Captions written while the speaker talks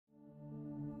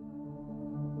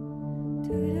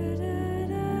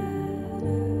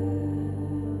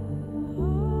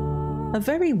A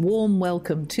very warm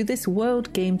welcome to this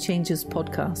World Game Changers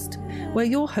podcast, where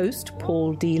your host,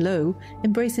 Paul D. Lowe,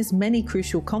 embraces many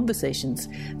crucial conversations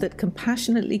that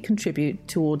compassionately contribute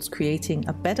towards creating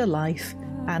a better life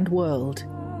and world.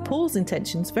 Paul's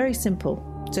intention is very simple: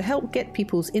 to help get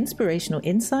people's inspirational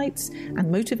insights and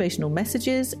motivational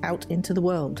messages out into the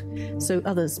world, so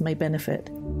others may benefit.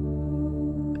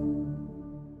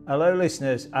 Hello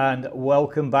listeners, and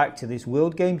welcome back to this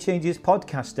World Game Changers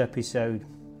podcast episode.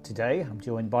 Today I'm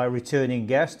joined by a returning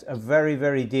guest, a very,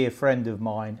 very dear friend of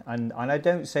mine, and I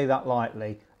don't say that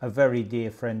lightly, a very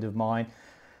dear friend of mine,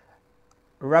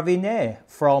 Ravi Nair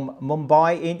from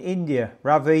Mumbai in India.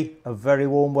 Ravi, a very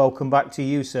warm welcome back to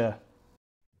you, sir.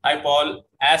 Hi Paul,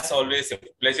 as always, a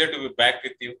pleasure to be back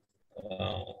with you.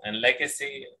 And like I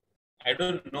say, I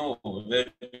don't know whether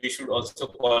we should also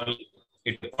call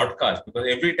it a podcast, because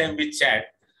every time we chat,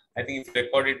 I think if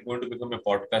recorded, it's going to become a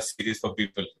podcast series for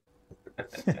people.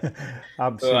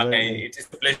 Absolutely. It is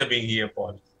a pleasure being here,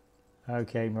 Paul.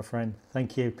 Okay, my friend.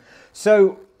 Thank you.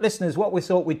 So, listeners, what we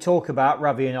thought we'd talk about,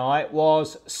 Ravi and I,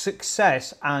 was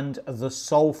success and the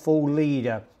soulful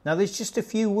leader. Now, there's just a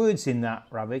few words in that,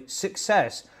 Ravi.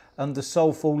 Success and the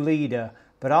soulful leader.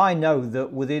 But I know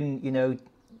that within,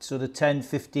 sort of 10,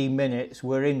 15 minutes,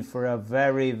 we're in for a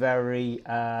very, very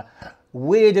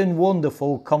weird and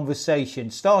wonderful conversation.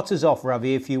 Start us off,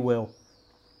 Ravi, if you will.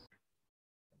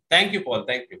 Thank you, Paul.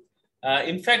 Thank you.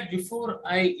 In fact, before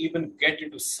I even get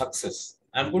into success,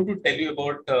 I'm going to tell you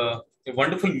about a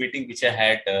wonderful meeting which I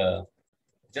had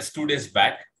just 2 days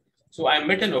back. So I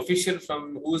met an official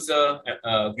who's a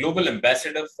global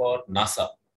ambassador for NASA.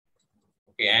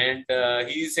 Okay, and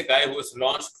he's a guy who has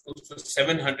launched close to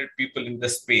 700 people in the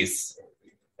space.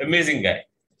 Amazing guy.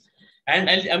 And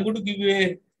I'm going to give you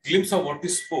a glimpse of what he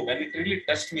spoke, and it really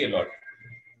touched me a lot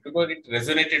because it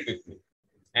resonated with me.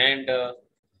 And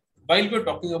while we're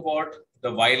talking about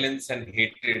the violence and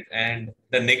hatred and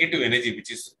the negative energy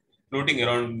which is floating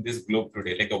around this globe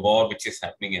today, like a war which is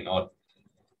happening and all,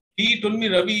 he told me,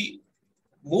 Ravi,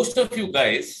 most of you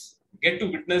guys get to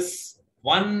witness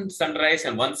one sunrise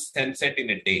and one sunset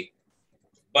in a day.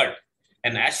 But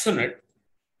an astronaut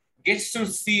gets to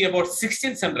see about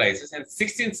 16 sunrises and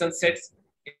 16 sunsets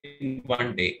in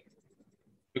one day.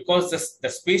 Because the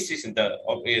space station,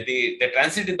 the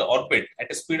transit in the orbit at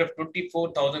a speed of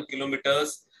 24,000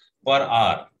 kilometers per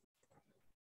hour.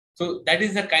 So that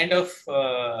is the kind of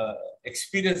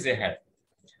experience they have.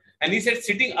 And he said,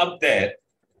 sitting up there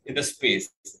in the space,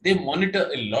 they monitor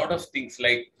a lot of things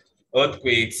like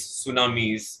earthquakes,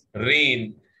 tsunamis,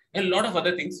 rain, and a lot of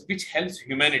other things which helps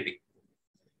humanity.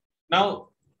 Now,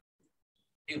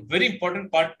 a very important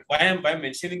part why I'm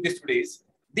mentioning this today is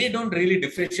they don't really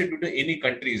differentiate between any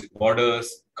countries,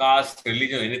 borders, caste,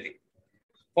 religion, anything.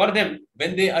 For them,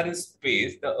 when they are in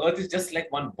space, the Earth is just like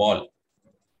one ball,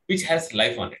 which has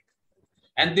life on it.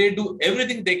 And they do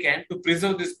everything they can to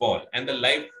preserve this ball and the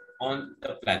life on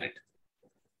the planet.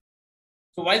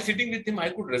 So while sitting with him,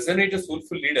 I could resonate a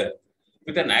soulful leader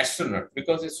with an astronaut,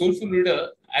 because a soulful leader,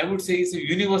 I would say, is a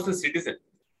universal citizen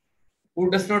who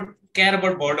does not care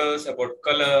about borders, about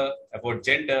color, about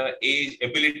gender, age,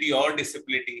 ability, or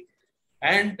disability.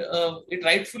 And it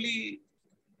rightfully,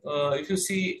 if you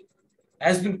see,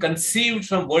 has been conceived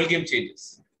from World Game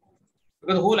Changers.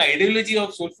 Because the whole ideology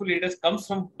of soulful leaders comes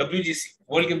from WGC,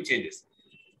 World Game Changers.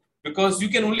 Because you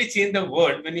can only change the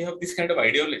world when you have this kind of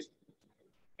ideology.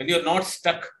 When you're not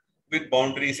stuck with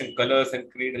boundaries and colors and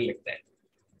creed and like that.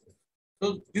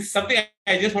 So this is something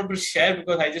I just want to share,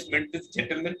 because I just met this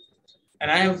gentleman. And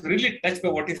I was really touched by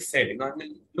what he said.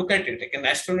 Look at it. Like, an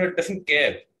astronaut doesn't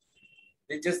care.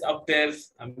 They're just up there,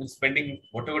 spending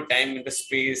whatever time in the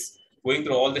space, going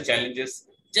through all the challenges,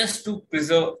 just to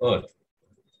preserve Earth.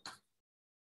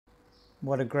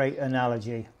 What a great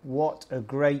analogy. What a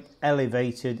great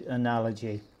elevated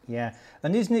analogy. Yeah.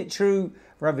 And isn't it true,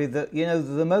 Ravi, that,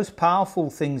 the most powerful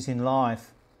things in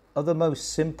life are the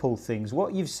most simple things?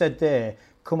 What you've said there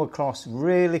come across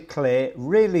really clear,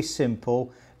 really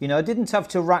simple. I didn't have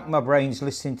to rack my brains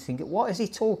listening to think, what is he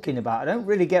talking about? I don't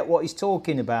really get what he's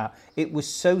talking about. It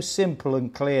was so simple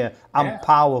and clear and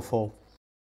powerful.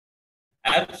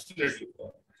 Absolutely.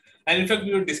 And in fact,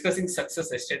 we were discussing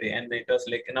success yesterday, and it was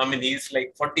like, he's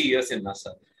like 40 years in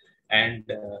NASA. And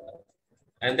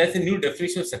that's a new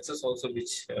definition of success also,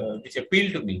 which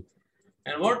appealed to me.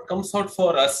 And what comes out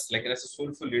for us, like as a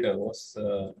soulful leader, was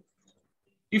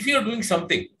if you're doing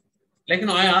something,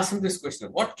 I asked him this question: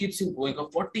 what keeps him going? For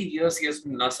 40 years, he has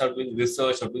been NASA doing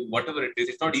research or doing whatever it is.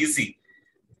 It's not easy.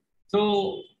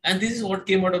 So, and this is what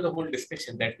came out of the whole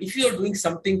discussion, that if you are doing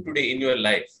something today in your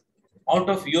life out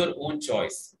of your own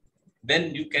choice,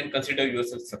 then you can consider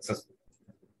yourself successful.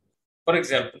 For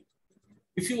example,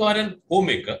 if you are a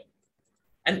homemaker,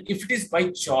 and if it is by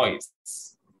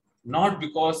choice, not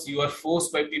because you are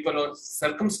forced by people or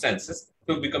circumstances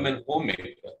to become a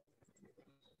homemaker,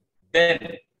 then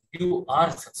you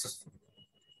are successful.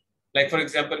 Like, for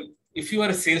example, if you are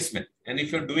a salesman and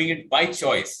if you're doing it by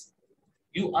choice,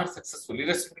 you are successful,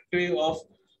 irrespective of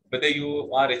whether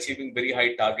you are achieving very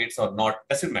high targets or not,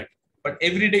 doesn't matter. But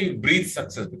every day you breathe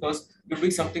success because you're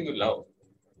doing something you love.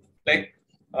 Like,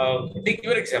 take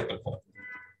your example, Paul.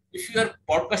 If you are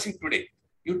podcasting today,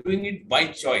 you're doing it by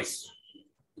choice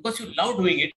because you love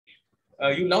doing it.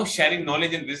 You love sharing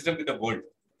knowledge and wisdom with the world.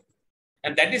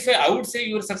 And that is why I would say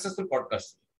you're a successful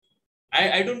podcast.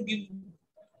 I don't give,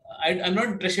 I'm not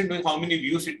interested in knowing how many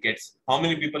views it gets, how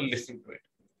many people listen to it.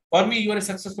 For me, you are a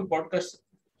successful podcast.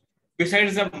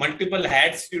 Besides the multiple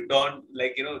hats you don,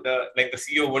 like, the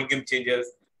CEO of World Game Changers,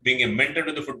 being a mentor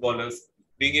to the footballers,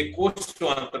 being a coach to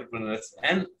entrepreneurs.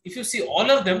 And if you see, all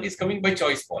of them is coming by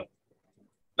choice, Paul.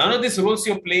 None of these roles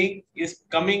you're playing is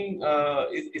coming,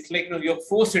 it's like, you're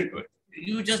forced into it.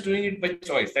 You're just doing it by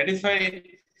choice. That is why,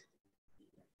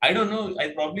 I don't know,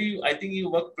 I think you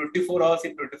work 24 hours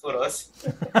in 24 hours.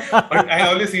 But I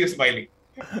always see you smiling.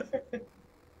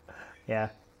 Yeah.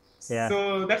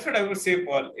 So that's what I would say,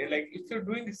 Paul. Like, if you're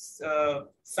doing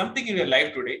something in your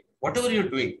life today, whatever you're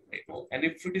doing, and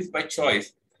if it is by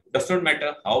choice, does not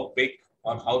matter how big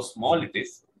or how small it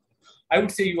is, I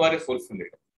would say you are a fulfilled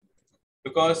leader.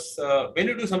 Because when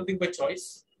you do something by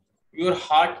choice, your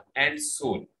heart and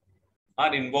soul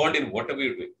are involved in whatever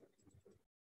you're doing,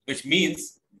 which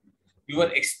means you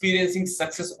are experiencing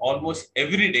success almost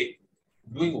every day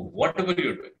doing whatever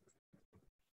you're doing.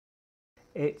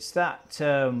 It's that,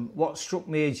 what struck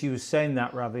me as you were saying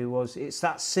that, Ravi, was it's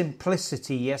that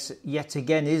simplicity, yes, yet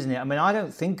again, isn't it? I mean, I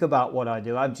don't think about what I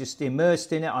do. I'm just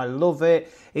immersed in it. I love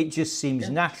it. It just seems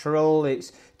natural.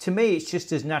 To me, it's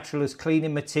just as natural as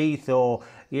cleaning my teeth or,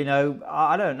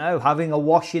 I don't know, having a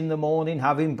wash in the morning,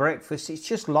 having breakfast. It's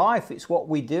just life. It's what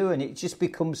we do. And it just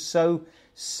becomes so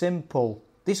simple.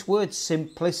 This word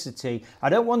simplicity, I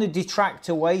don't want to detract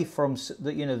away from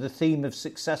the theme of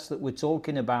success that we're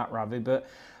talking about, Ravi, but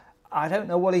I don't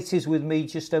know what it is with me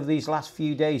just over these last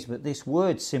few days, but this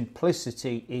word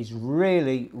simplicity is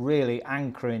really, really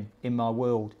anchoring in my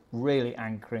world, really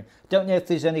anchoring. Don't know if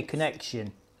there's any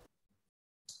connection.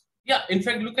 Yeah, in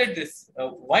fact, look at this.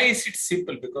 Why is it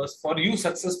simple? Because for you,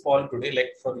 success, Paul, today,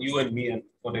 like for you and me and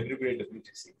for everybody at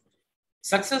WTC,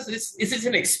 success is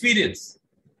an experience.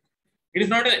 It is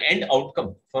not an end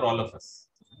outcome for all of us.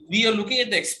 We are looking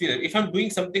at the experience. If I'm doing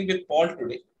something with Paul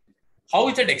today, how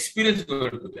is that experience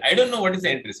going to be? I don't know what is the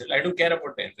end result. I don't care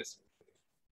about the end result.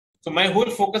 So my whole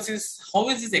focus is, how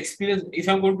is this experience? If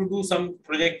I'm going to do some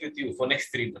project with you for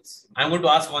next 3 months, I'm going to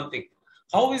ask one thing.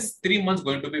 How is 3 months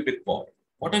going to be with Paul?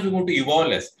 What are we going to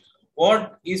evolve as?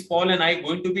 What is Paul and I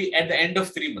going to be at the end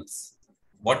of 3 months?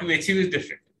 What we achieve is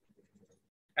different.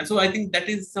 And so I think that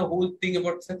is the whole thing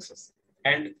about success.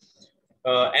 And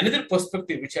another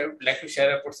perspective which I would like to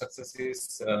share about success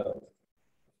is,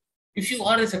 if you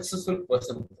are a successful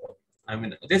person, I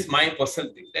mean, this is my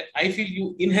personal thing, that I feel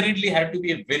you inherently have to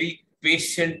be a very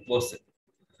patient person.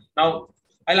 Now,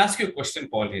 I'll ask you a question,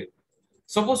 Paul, here.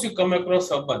 Suppose you come across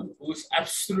someone who is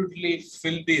absolutely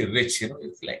filthy rich,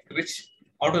 it's like rich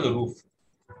out of the roof.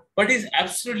 But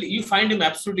you find him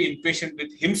absolutely impatient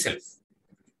with himself.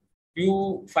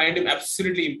 You find him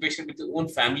absolutely impatient with his own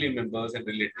family members and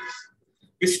relatives,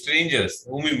 with strangers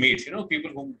whom he meets,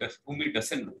 people whom he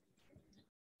doesn't know.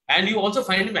 And you also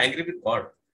find him angry with God,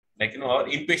 or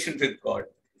impatient with God.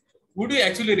 Would you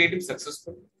actually rate him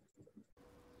successful?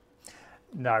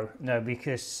 No,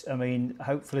 because, I mean,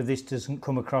 hopefully this doesn't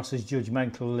come across as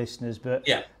judgmental, listeners, but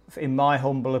in my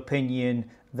humble opinion,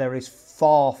 there is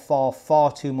far, far,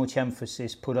 far too much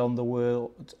emphasis put on the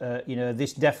world,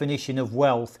 this definition of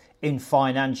wealth in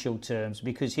financial terms,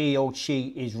 because he or she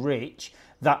is rich,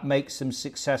 that makes them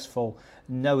successful.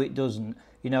 No, it doesn't.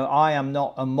 I am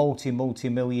not a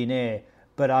multi-millionaire,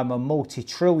 but I'm a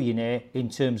multi-trillionaire in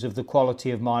terms of the quality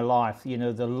of my life.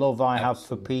 The love I have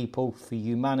for people, for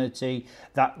humanity,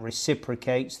 that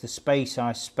reciprocates the space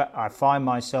I find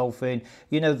myself in,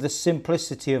 the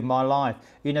simplicity of my life,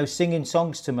 singing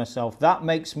songs to myself. That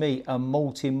makes me a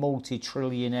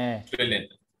multi-trillionaire.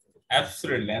 Brilliant.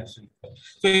 Absolutely.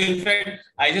 So in fact,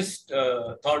 I just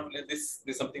thought this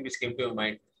is something which came to my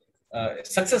mind.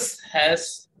 Success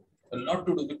has a lot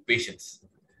to do with patience.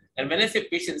 And when I say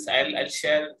patience, I'll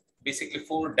share basically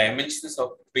 4 dimensions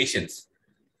of patience.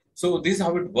 So this is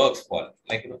how it works, Paul.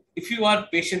 If you are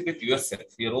patient with yourself,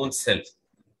 your own self,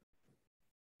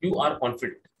 you are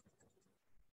confident.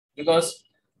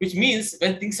 Which means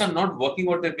when things are not working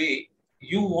out the way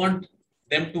you want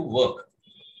them to work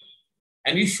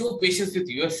and you show patience with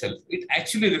yourself, it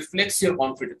actually reflects your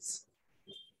confidence,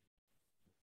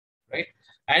 right?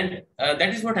 And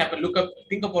that is what happened.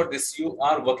 Think about this. You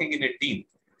are working in a team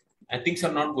and things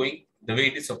are not going the way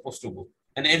it is supposed to go.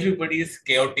 And everybody is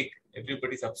chaotic,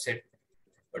 everybody is upset.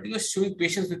 But you are showing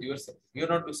patience with yourself. You are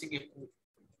not losing it.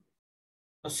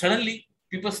 Now suddenly,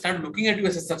 people start looking at you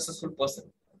as a successful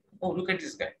person. Oh, look at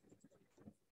this guy.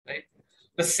 Right?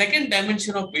 The second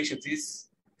dimension of patience is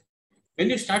when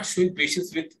you start showing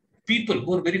patience with people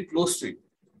who are very close to you.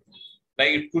 Like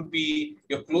it could be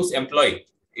your close employee,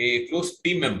 a close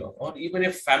team member, or even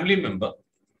a family member.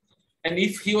 And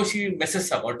if he or she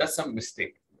messes up or does some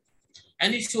mistake,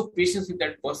 and you show patience with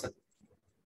that person,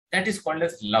 that is called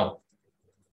as love.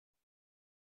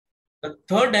 The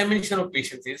third dimension of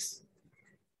patience is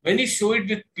when you show it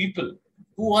with people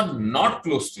who are not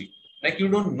close to you, like you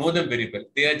don't know them very well,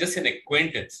 they are just an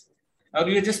acquaintance, or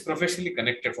you are just professionally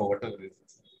connected for whatever reason.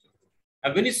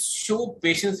 And when you show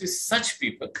patience with such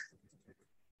people,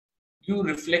 you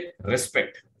reflect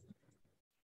respect.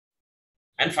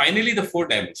 And finally, the fourth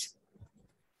dimension,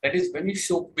 that is when you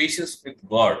show patience with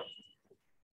God,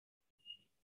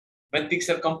 when things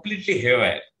are completely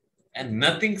haywire and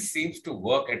nothing seems to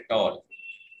work at all,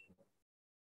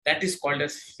 that is called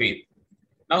as faith.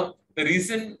 Now, the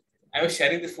reason I was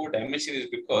sharing this fourth dimension is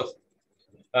because,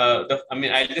 I'll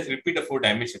just repeat the fourth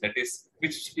dimension, that is,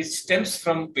 which stems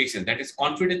from patience, that is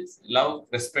confidence, love,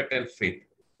 respect, and faith.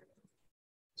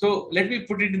 So let me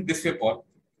put it in this way, Paul.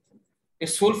 A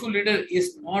soulful leader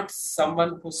is not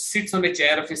someone who sits on a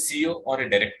chair of a CEO or a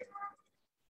director,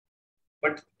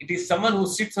 but it is someone who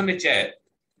sits on a chair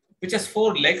which has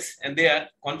four legs, and they are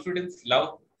confidence,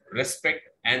 love, respect,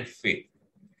 and faith.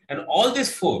 And all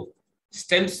these four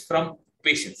stems from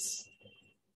patience.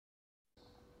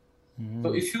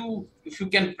 So if you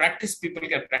can practice, people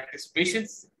can practice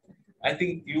patience, I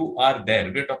think you are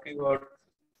there. We're talking about,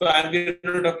 so I'm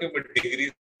not talking about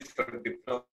degrees for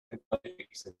diploma in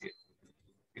politics.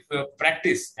 If you have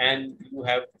practice and you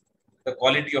have the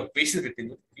quality of patience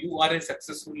within you, you are a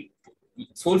successful,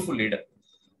 soulful leader,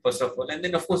 first of all, and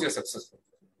then of course you're successful.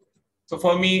 So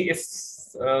for me, if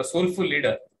soulful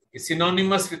leader is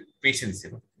synonymous with patience,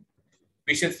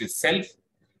 patience with self,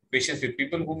 patience with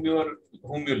people whom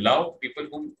you love, people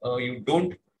whom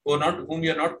whom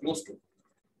you are not close to,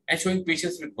 and showing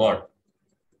patience with God.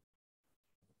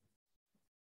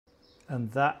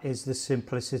 And that is the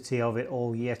simplicity of it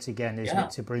all yet again, isn't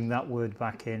it? To bring that word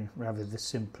back in, rather the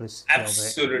simplicity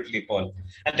absolutely, of it. Paul.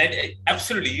 And that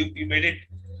absolutely, you made it,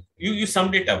 you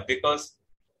summed it up, because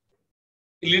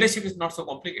leadership is not so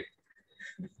complicated.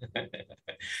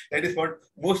 That is what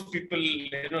most people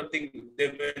think.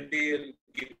 When they are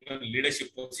given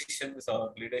leadership positions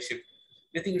or leadership,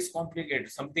 they think it's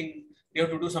complicated. Something they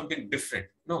have to do something different.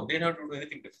 No, they don't have to do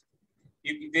anything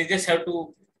different. They just have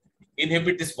to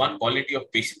inhibit this one quality of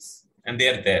patience, and they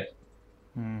are there.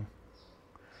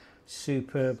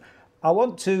 Superb. I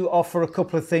want to offer a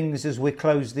couple of things as we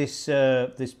close this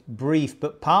this brief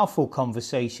but powerful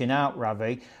conversation out,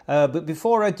 Ravi. But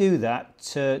before I do that,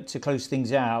 to close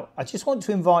things out, I just want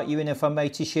to invite you in, if I may,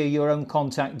 to share your own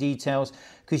contact details,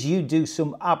 because you do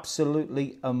some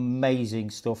absolutely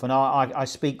amazing stuff. And I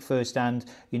speak firsthand.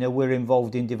 We're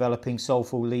involved in developing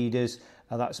soulful leaders.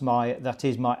 That is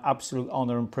my absolute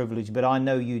honour and privilege. But I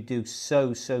know you do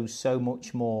so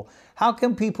much more. How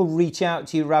can people reach out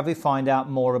to you, Ravi, find out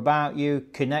more about you,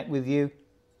 connect with you?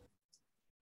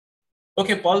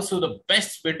 Okay, Paul. So the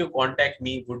best way to contact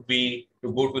me would be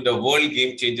to go to the World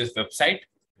Game Changers website,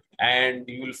 and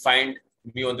you will find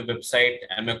me on the website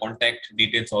and my contact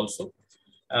details also.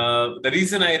 The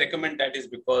reason I recommend that is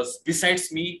because besides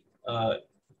me,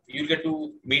 you'll get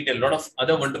to meet a lot of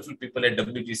other wonderful people at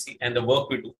WGC and the work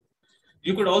we do.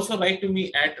 You could also write to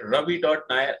me at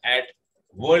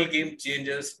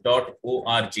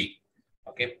ravi.nair@worldgamechangers.org.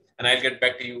 Okay. And I'll get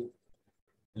back to you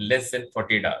in less than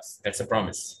 48 hours. That's a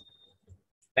promise.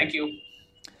 Thank you.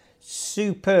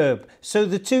 Superb. So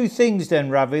the two things then,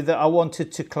 Ravi, that I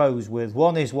wanted to close with.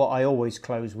 One is what I always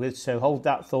close with, so hold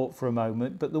that thought for a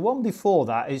moment. But the one before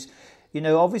that is,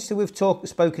 obviously we've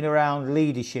spoken around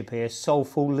leadership here,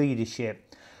 soulful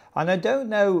leadership. And I don't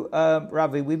know,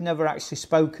 Ravi, we've never actually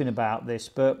spoken about this,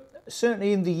 but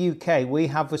certainly in the UK we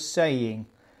have a saying,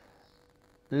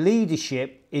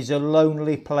 leadership is a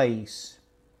lonely place.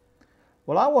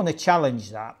 Well, I want to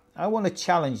challenge that.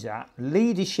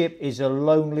 Leadership is a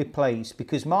lonely place,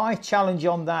 because my challenge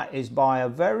on that is, by a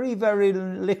very, very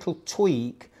little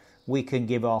tweak, we can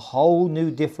give a whole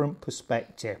new different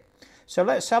perspective. So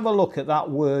let's have a look at that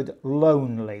word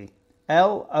lonely.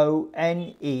 Lonely.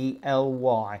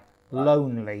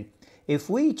 lonely. If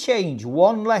we change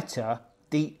one letter,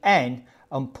 the N,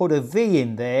 and put a V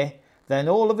in there, then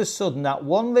all of a sudden that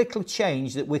one little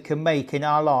change that we can make in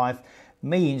our life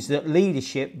means that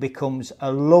leadership becomes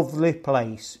a lovely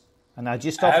place. And I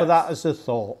just offer that as a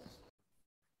thought.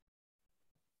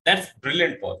 That's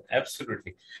brilliant, Paul.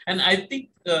 Absolutely. And I think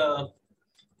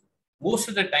most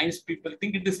of the times people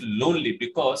think it is lonely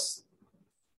because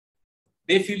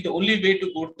they feel the only way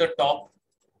to go to the top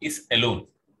is alone.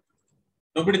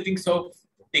 Nobody thinks of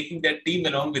taking their team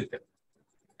along with them.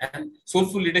 And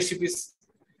soulful leadership is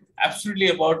absolutely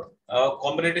about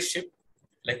comradeship.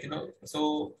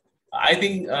 So I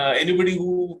think anybody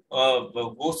who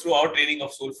goes through our training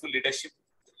of soulful leadership,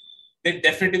 they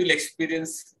definitely will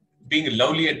experience being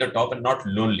lovely at the top and not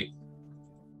lonely.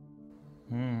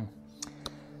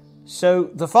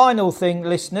 So the final thing,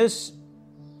 listeners,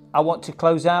 I want to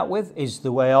close out with is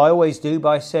the way I always do,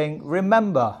 by saying,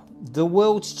 remember, the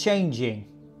world's changing.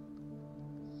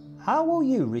 How will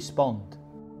you respond?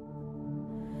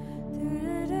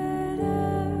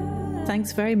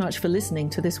 Thanks very much for listening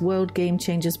to this World Game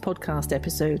Changers podcast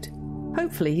episode.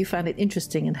 Hopefully you found it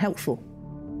interesting and helpful.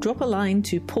 Drop a line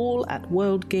to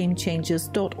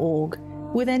paul@worldgamechangers.org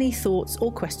with any thoughts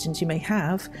or questions you may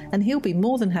have, and he'll be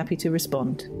more than happy to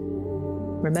respond.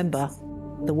 Remember,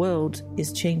 the world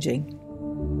is changing.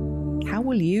 How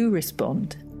will you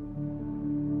respond?